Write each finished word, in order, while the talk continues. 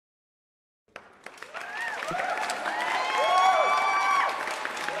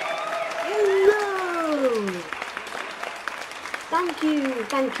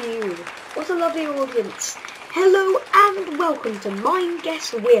Thank you. What a lovely audience. Hello and welcome to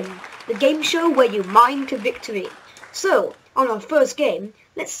MineGuessWin, the game show where you mine to victory. So, on our first game,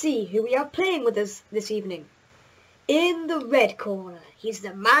 let's see who we are playing with us this evening. In the red corner, he's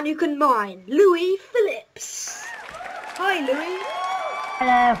the man who can mine, Phillips. Hi Louis.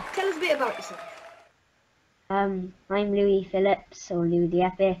 Hello. Tell us a bit about yourself. I'm Phillips, or Louis the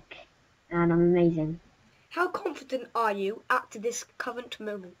Epic, and I'm amazing. How confident are you at this current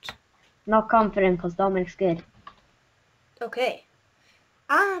moment? Not confident because Dominic's good. Okay.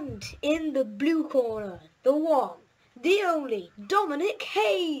 And in the blue corner, the one, the only, Dominic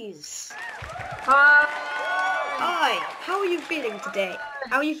Hayes. Hi. Hi. How are you feeling today?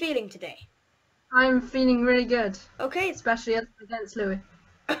 I'm feeling really good. Okay. Especially against Louis.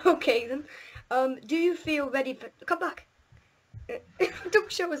 Okay then. Do you feel ready for? Come back.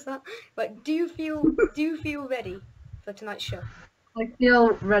 Don't show us that. But do you feel ready for tonight's show? I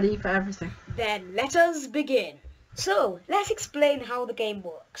feel ready for everything. Then let us begin. So, let's explain how the game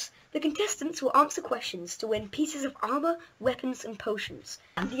works. The contestants will answer questions to win pieces of armor, weapons, and potions.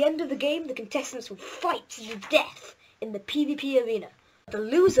 At the end of the game, the contestants will fight to the death in the PvP arena. The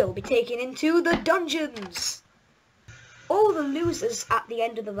loser will be taken into the dungeons. All the losers at the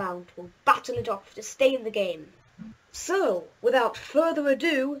end of the round will battle it off to stay in the game. So, without further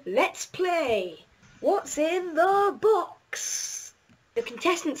ado, let's play! What's in the box? The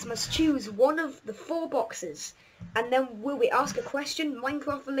contestants must choose one of the 4 boxes, and then will we ask a question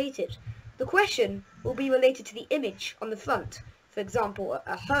Minecraft related. The question will be related to the image on the front. For example,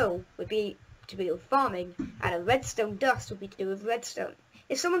 a hoe would be to do with farming, and a redstone dust would be to do with redstone.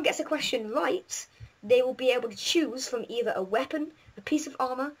 If someone gets a question right, they will be able to choose from either a weapon, a piece of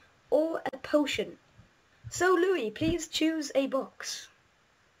armor, or a potion. So, Louis, please choose a box.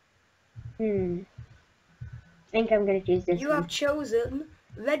 I think I'm going to choose this You one. have chosen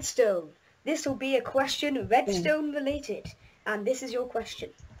redstone. This will be a question redstone related. And this is your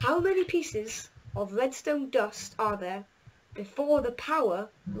question. How many pieces of redstone dust are there before the power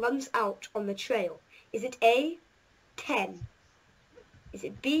runs out on the trail? Is it A, 10? Is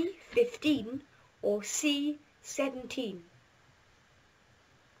it B, 15? Or C, 17?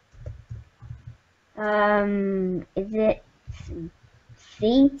 Is it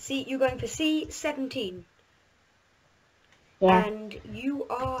C? C, you're going for C, 17. Yeah. And you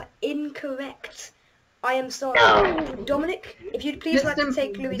are incorrect. I am sorry. No. Dominic, if you'd please like to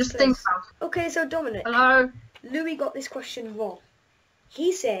take Louis' Just place. think about it. Okay, so Dominic. Hello. Louis got this question wrong.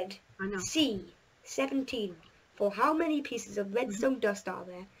 He said I know. C, 17. For how many pieces of redstone dust are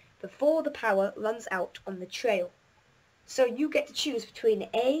there before the power runs out on the trail? So you get to choose between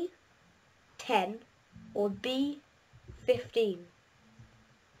A, 10, or B, 15.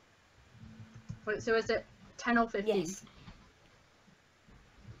 Wait, so is it 10 or 15? Yes.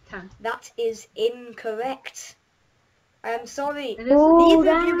 10. That is incorrect. I am sorry. It is.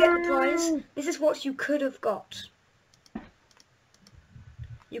 Neither of you get the prize. This is what you could have got.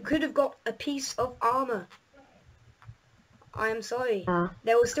 You could have got a piece of armor. I am sorry.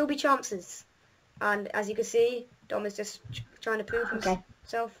 There will still be chances. And as you can see, Dom is just trying to prove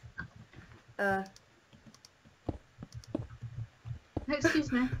himself.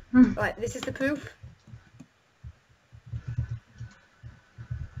 Excuse me. Right, this is the proof.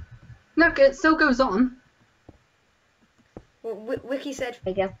 Look, it still goes on. Well, Wiki said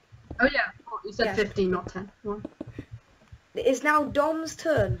There you go. Oh yeah, you said Yeah. 15, not 10. Well, it is now Dom's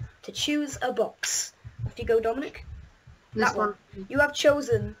turn to choose a box. Off you go, Dominic. this That one. You have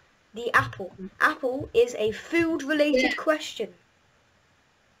chosen the apple. Apple is a food-related question.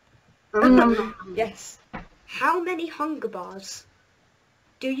 Yes. How many hunger bars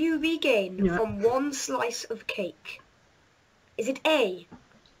do you regain from one slice of cake? Is it A?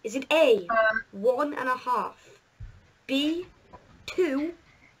 1.5, B, 2,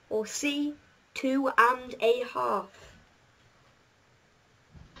 or C, 2.5?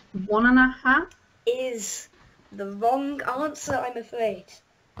 1.5? Is the wrong answer, I'm afraid.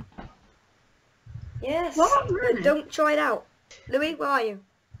 Yes. What? But Really? don't try it out. Louis, where are you?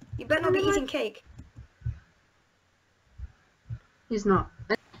 You better not be eating cake. He's not.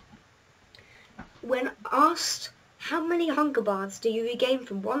 When asked how many hunger bars do you regain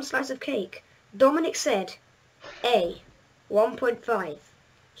from one slice of cake, Dominic said A, 1.5.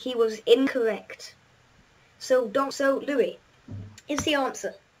 He was incorrect. So Louis, is the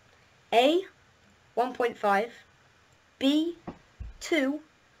answer A, 1.5, B, 2,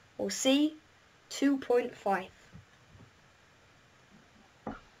 or C, 2.5?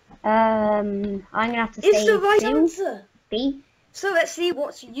 I'm gonna have to say It's the right 2. answer. B. So let's see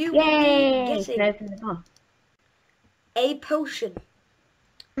what you will be Yay! getting. Can open the box. A potion.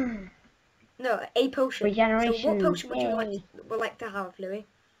 No, a potion. Regeneration. So what potion would you Yay. like to have, Louis?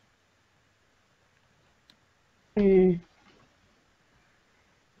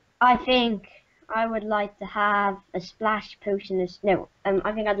 I think I would like to have a splash potion of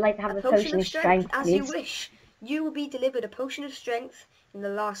I think I'd like to have a potion of strength, as please. you wish. You will be delivered a potion of strength in the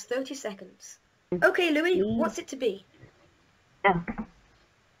last 30 seconds. Okay, Louis, Please. what's it to be? Oh.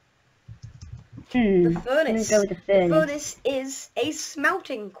 The furnace. I'm gonna go with the The furnace. furnace is a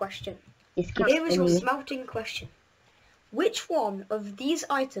smelting question. This keeps Here is your spinning. smelting question. Which one of these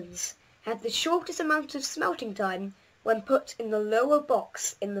items had the shortest amount of smelting time when put in the lower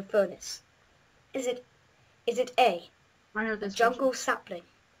box in the furnace? Is it A, I know a this. jungle sapling,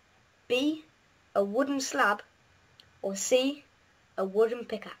 B, a wooden slab, or C, a wooden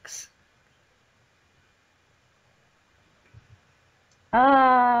pickaxe?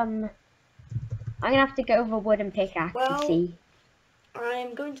 I'm gonna have to go with a wooden pickaxe Well, to see.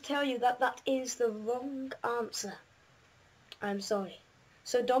 I'm going to tell you that that is the wrong answer. I'm sorry.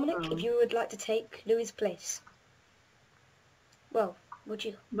 So Dominic, if you would like to take Louis' place. Well, would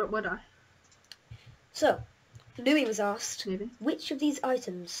you? But would I? So, Louis was asked, Maybe. which of these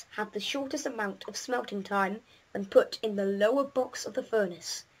items have the shortest amount of smelting time when put in the lower box of the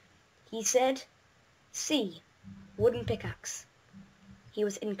furnace? He said C, wooden pickaxe. He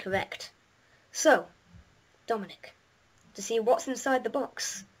was incorrect. So, Dominic, to see what's inside the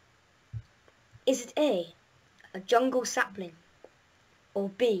box, is it A, a jungle sapling, or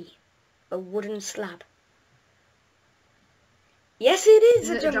B, a wooden slab? Yes, it is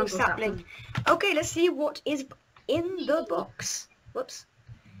a jungle sapling. Okay, let's see what is in the box. Whoops.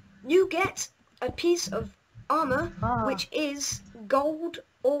 You get a piece of armor which is gold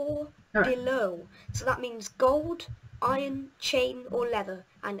or below. So that means gold, iron, chain or leather,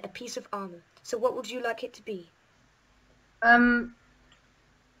 and a piece of armor. So what would you like it to be? Yes?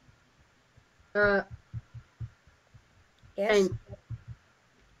 Chain.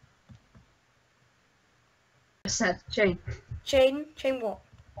 I said chain. Chain? Chain what?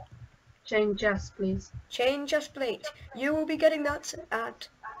 Chain chest, please. Chain chest plate. You will be getting that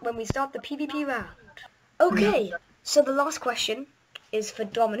when we start the PvP round. Okay, so the last question is for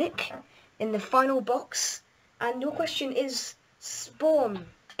Dominic in the final box. And your question is spawn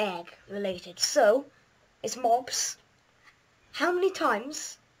egg related. So, it's mobs. How many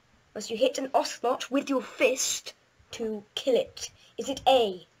times must you hit an ocelot with your fist to kill it? Is it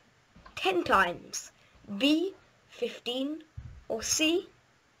A, 10 times, B, 15, or C,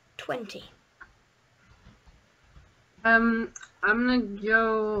 20? I'm gonna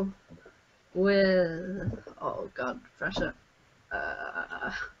go with, oh god, pressure.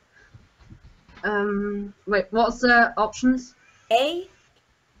 Wait, what's the options? A,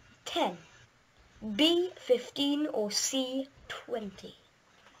 10, B, 15, or C, 20?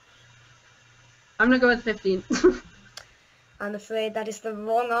 I'm gonna go with 15. I'm afraid that is the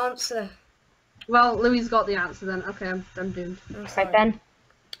wrong answer. Well, Louis got the answer then. Okay, I'm doomed. I'm sorry. Right, Ben.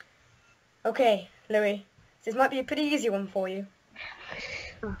 Okay, Louis, this might be a pretty easy one for you.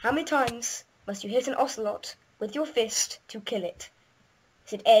 How many times must you hit an ocelot with your fist to kill it?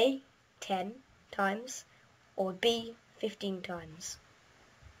 Is it A, 10 times, or B, 15 times?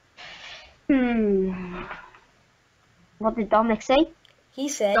 What did Dominic say? He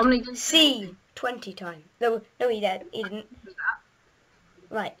said Dominic didn't say C, anything. 20 times. No, he didn't.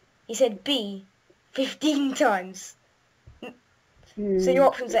 Right, he said B, 15 times. So your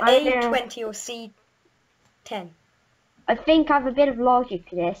options are A, 20, or C, 10. I think I have a bit of logic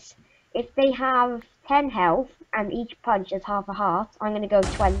to this. If they have 10 health and each punch is half a heart, I'm going to go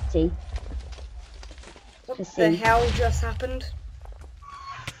 20. What To the see. hell just happened?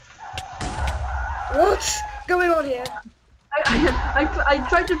 What's going on here? I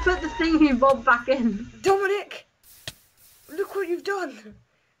tried to put the thingy bob back in. Dominic! Look what you've done!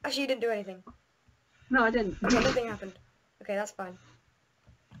 Actually, you didn't do anything. No, I didn't. Okay, nothing happened. Okay, that's fine.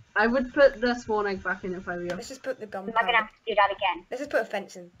 I would put the spawn egg back in if I were you. Let's just put the I'm not going to gunpowder. have to do that again. Let's just put a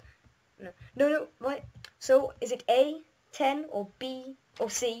fence in. No, right. So, is it A, 10, or B, or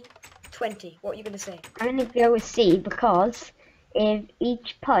C, 20? What are you going to say? I'm going to go with C because if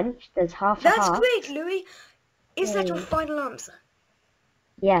each punch does half a That's heart... great, Louis! Is that your Yay. final answer?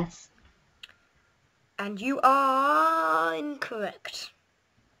 Yes. And you are incorrect.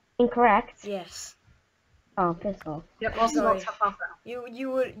 Incorrect? Yes. Oh, piss off. Yep, also Sorry. not half now.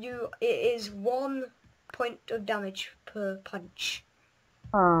 It is 1 point of damage per punch.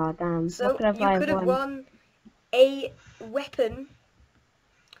 Oh, damn. So What could you I could have have won? won a weapon,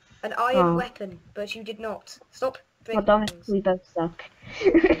 an iron Oh. weapon, but you did not. Stop Well, breaking Dominic, things. we both suck.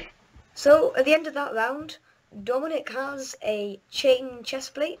 So at the end of that round, Dominic has a chain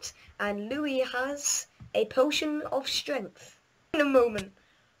chestplate, and Louis has a potion of strength. In a moment.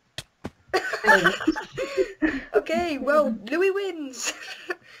 Okay, well, Louis wins.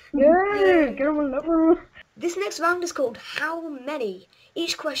 Yeah, get him a level. This next round is called How Many?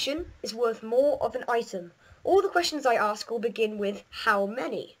 Each question is worth more of an item. All the questions I ask will begin with how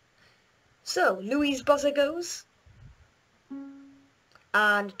many. So, Louis' buzzer goes.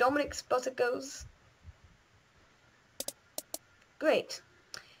 And Dominic's buzzer goes. Great.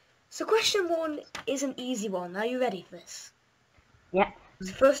 So question 1 is an easy one. Are you ready for this? Yeah.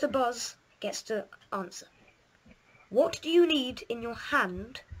 So first a buzz gets to answer. What do you need in your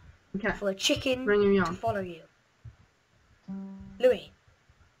hand for a chicken to follow you? Louis.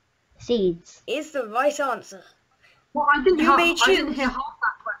 Seeds. Is the right answer. Well, I didn't hear half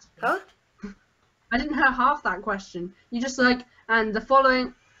that question. Huh? I didn't hear half that question. You just like, and the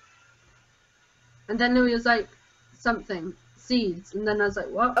following, and then Louis was like, something, seeds, and then I was like,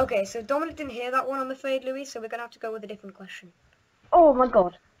 what? Okay, so Dominic didn't hear that one, I'm afraid, Louis, so we're going to have to go with a different question. Oh my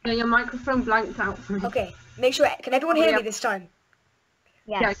god. Yeah, your microphone blanked out for me. Okay, make sure, can everyone hear me this time?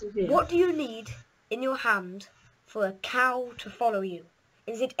 Yes. Yeah, I can hear you. What do you need in your hand for a cow to follow you?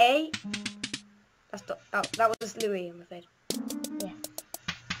 Is it A? That was Louis, I'm afraid. Yes.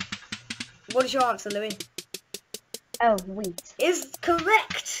 What is your answer, Louis? Oh, wheat. Is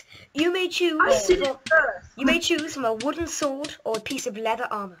correct. You may choose. I said it first. You may choose from a wooden sword or a piece of leather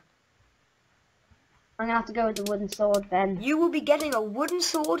armor. I'm gonna have to go with the wooden sword then. You will be getting a wooden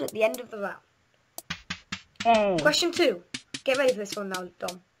sword at the end of the round. Hey. Question 2. Get ready for this one now,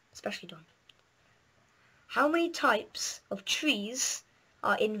 Dom. Especially Dom. How many types of trees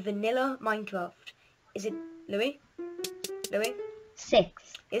are in vanilla Minecraft? Is it Louis? Louis?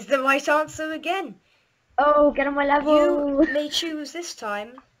 6. Is the right answer again. Oh, get on my level. You may choose this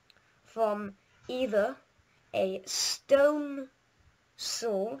time from either a stone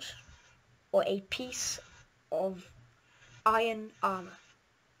sword or a piece of iron armor.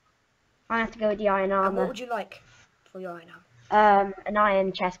 I have to go with the iron And what armor. would you like for your iron armor? An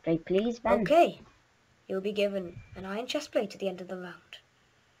iron chestplate, please, Ben. Okay. You'll be given an iron chestplate at the end of the round.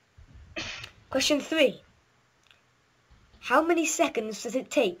 Question 3. How many seconds does it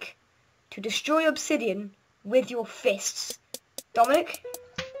take to destroy obsidian with your fists? Dominic?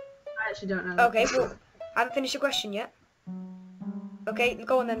 I actually don't know. Okay, well, I haven't finished the question yet. Okay,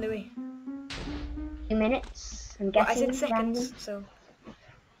 go on then, Louis. 2 minutes, I'm Well, I guessing. said seconds, random. so...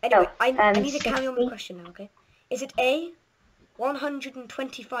 Anyway, I need to carry on with 60. the question now, okay? Is it A,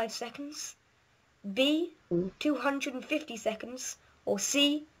 125 seconds, B, 250 seconds, or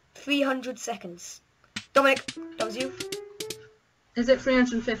C, 300 seconds? Dominic, that was you. Is it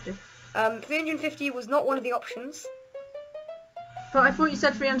 350? 350 was not one of the options. But I thought you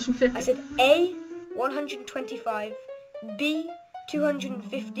said 350. I said A, 125, B,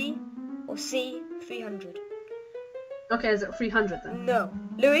 250, or C, 300. Okay, is it 300 then? No.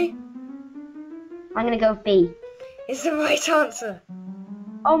 Louis? I'm gonna go with B. Is the right answer.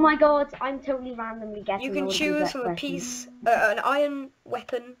 Oh my god, I'm totally randomly guessing. You can all of these choose from a questions. piece, an iron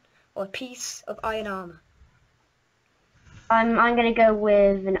weapon, or a piece of iron armor. I'm gonna go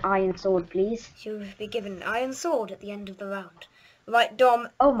with an iron sword, please. You'll be given an iron sword at the end of the round. Right, Dom.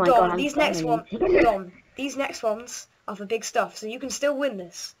 Oh my Dom, god, these I'm next dominating. Dom, these next ones are for big stuff, so you can still win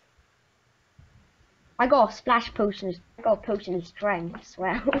this. I got a splash potion. I got a potion of strength as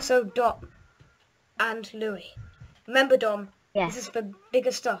well. So Dom and Louis, remember, Dom. Yes. This is for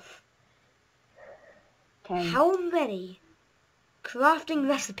bigger stuff. Okay. How many crafting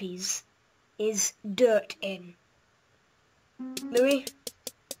recipes is dirt in? Louis?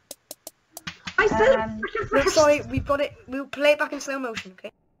 I said No, sorry, we've got it. We'll play it back in slow motion,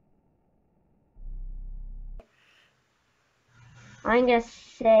 okay? I'm gonna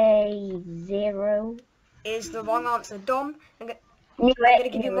say 0. Is the wrong answer. Dom, I'm Knew going to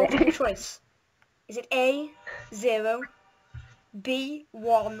it, give you knew it. multiple choice. Is it A, 0, B,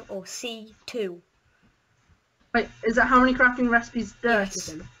 1, or C, 2? Wait, is that how many crafting recipes dirt Yes. is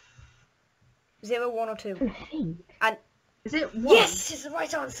in? 0, 1, or 2? I think. And Is it 1? yes, is the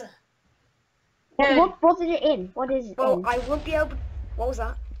right answer. Yay. What is it in? What is it Well, in? I won't be able. What was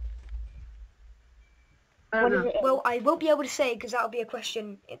that? I What don't is know. it in? Well, I won't be able to say because that'll be a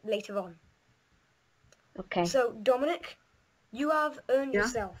question later on. Okay. So, Dominic, you have earned Yeah?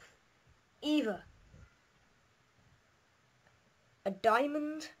 yourself either a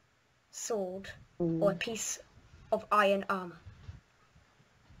diamond sword or a piece of iron armor.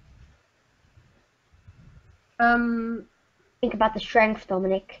 Think about the strength,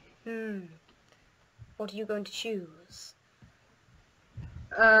 Dominic. What are you going to choose?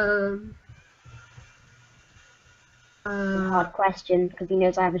 Hard question, because he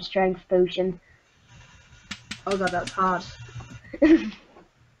knows I have a strength potion. Oh god, that's hard.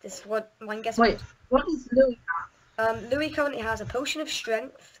 This is what MineGuessWin. Wait, what does Louis Louis currently has a potion of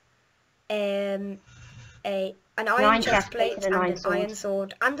strength, an iron Nine chest plate, and and an an iron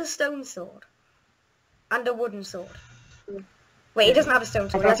sword, and a stone sword, and a wooden sword. Wait, he doesn't have a stone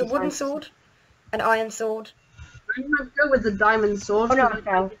sword. He has a wooden sword, an iron sword. I'm gonna go with the diamond sword. Oh no,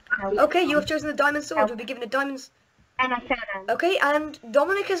 no. Okay, you have chosen the diamond sword. You'll be given a diamond. And I fell down. Okay, and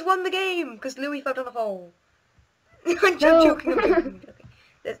Dominic has won the game because Louis fell down a hole. I'm No. joking. I'm joking.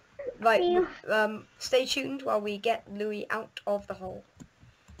 Right, stay tuned while we get Louis out of the hole.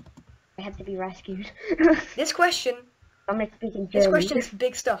 I had to be rescued. This question, I'm speaking German. this question is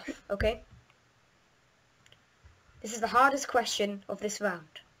big stuff, okay? This is the hardest question of this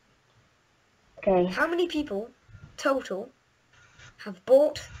round. Okay. How many people total have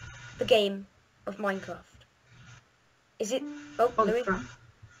bought the game of Minecraft? Is it... Oh, Louis. crap.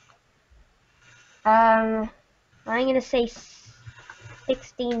 I'm gonna say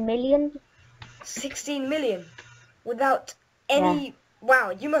 16 million. 16 million? Without any... Yeah.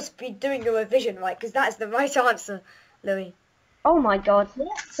 Wow, you must be doing your revision right, because that is the right answer, Louis. Oh my god. Can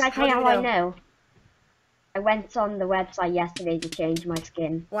I tell you How how do you I know? I went on the website yesterday to change my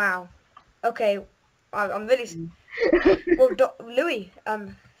skin. Wow. Okay, I'm really... Well, Louis,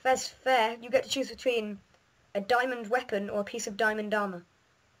 fair's fair. You get to choose between a diamond weapon or a piece of diamond armor.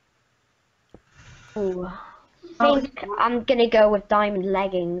 Ooh. I think I'm gonna go with diamond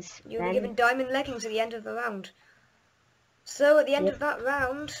leggings. You'll be then. given diamond leggings at the end of the round. So at the end of that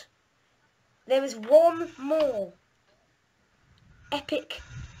round, there is one more epic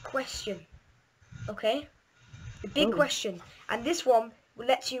question. Okay? The big question. And this one will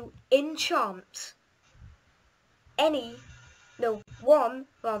let you enchant one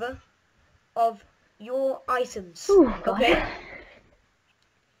of your items. Ooh, God. Okay?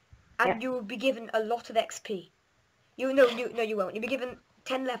 And Yep. you will be given a lot of XP. You won't. You'll be given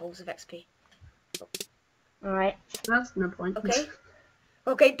 10 levels of XP. Alright. That's no point. Okay?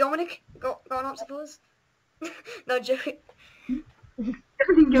 Okay, Dominic, got an answer for us? No, joking.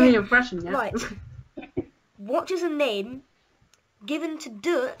 Everything give me a impression, yeah? Right. What is a name given to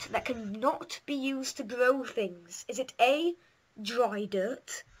dirt that cannot be used to grow things? Is it A, dry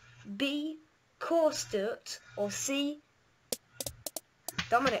dirt, B, coarse dirt, or C,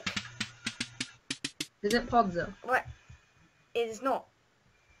 Dominic? Is it Podzo? Right. It is not.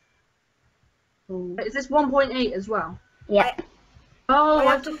 Ooh. Is this 1.8 as well? Yeah. Oh, I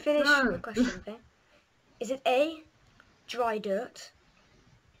have to don't finish know. my question, okay? Is it A, dry dirt?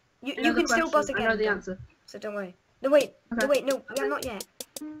 You Another can still buzz question. again. I know the Dom, answer. So don't worry. No, wait. Okay. No, wait. No, we are not yet.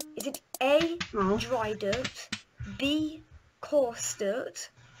 Is it A, Oh. dry dirt, B, coarse dirt,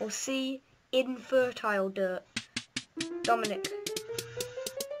 or C, infertile dirt? Dominic.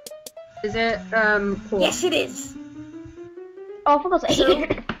 Is it coarse? Yes, it is. Oh, for God's So-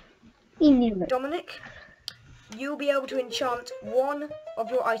 sake. He knew it. Dominic, you'll be able to enchant one of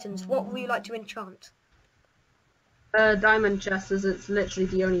your items. What would you like to enchant? Diamond chest, as it's literally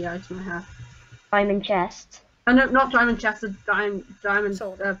the only item I have. Diamond chest. Oh no, not diamond chest, a diamond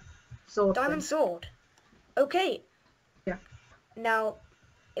Sword. sword. Diamond thing. sword. Okay. Yeah. Now,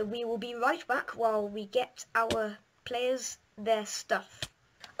 we will be right back while we get our players their stuff.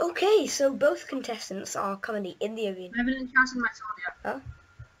 Okay, so both contestants are currently in the arena. I haven't enchanted my sword yet. Huh?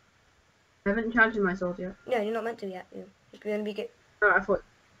 I haven't enchanted my sword yet. No, you're not meant to yet. You're going to be good. No, I thought.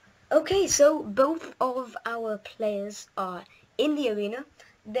 Okay, so both of our players are in the arena.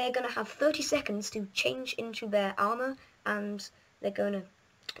 They're going to have 30 seconds to change into their armor, and they're going to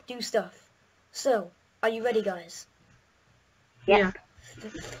do stuff. So, are you ready, guys? Yeah.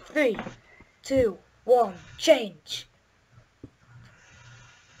 3, 2, 1, change.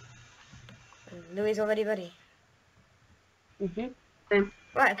 And Louis is already ready. Same.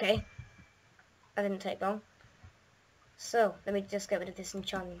 Right, okay. That didn't take long. So, let me just get rid of this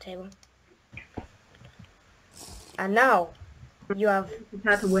enchanting table. And now, you have...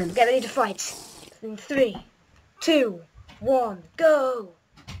 Prepare to win. Get ready to fight. In 3, 2, 1, go!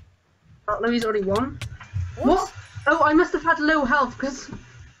 Oh, Louis already won. What? Oh, I must have had low health because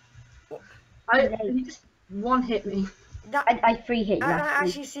Right. he just one hit me. That, I free hit you. that actually.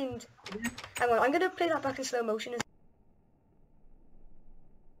 actually seemed... Hang on, I'm going to play that back in slow motion.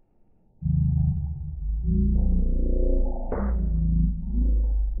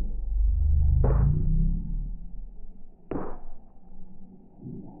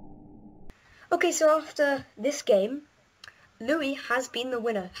 Okay, so after this game, Louis has been the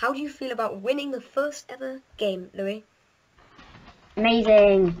winner. How do you feel about winning the first ever game, Louis?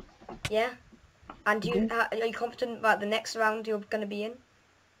 Amazing. Yeah? And are you confident that the next round you're going to be in?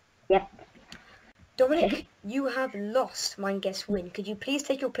 Yep. Dominic, you have lost MineGuessWin. Could you please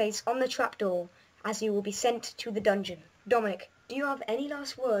take your place on the trapdoor as you will be sent to the dungeon? Dominic, do you have any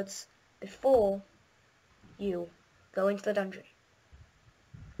last words before you go into the dungeon?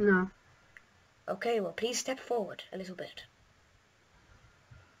 No. Okay, well, please step forward a little bit.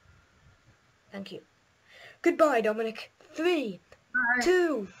 Thank you. Goodbye, Dominic. 3, Bye.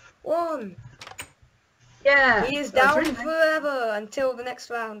 2, 1. Yeah. He is That's down really nice. forever until the next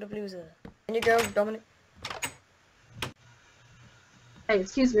round of loser. And you go, Dominic. Hey,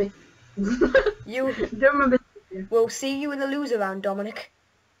 excuse me. You Don't remember. will see you in the loser round, Dominic.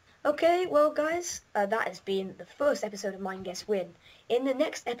 Okay, well, guys, that has been the first episode of MineGuessWin. In the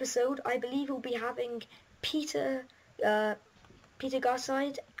next episode, I believe we'll be having Peter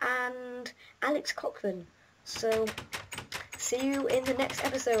Garside and Alex Cochran. So, see you in the next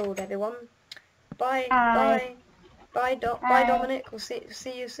episode, everyone. Bye. Bye. Bye. Bye, Dominic. We'll see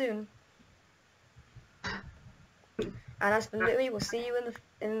you soon. And as for Louis, we'll see you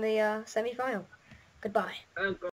in the semi-final. Goodbye.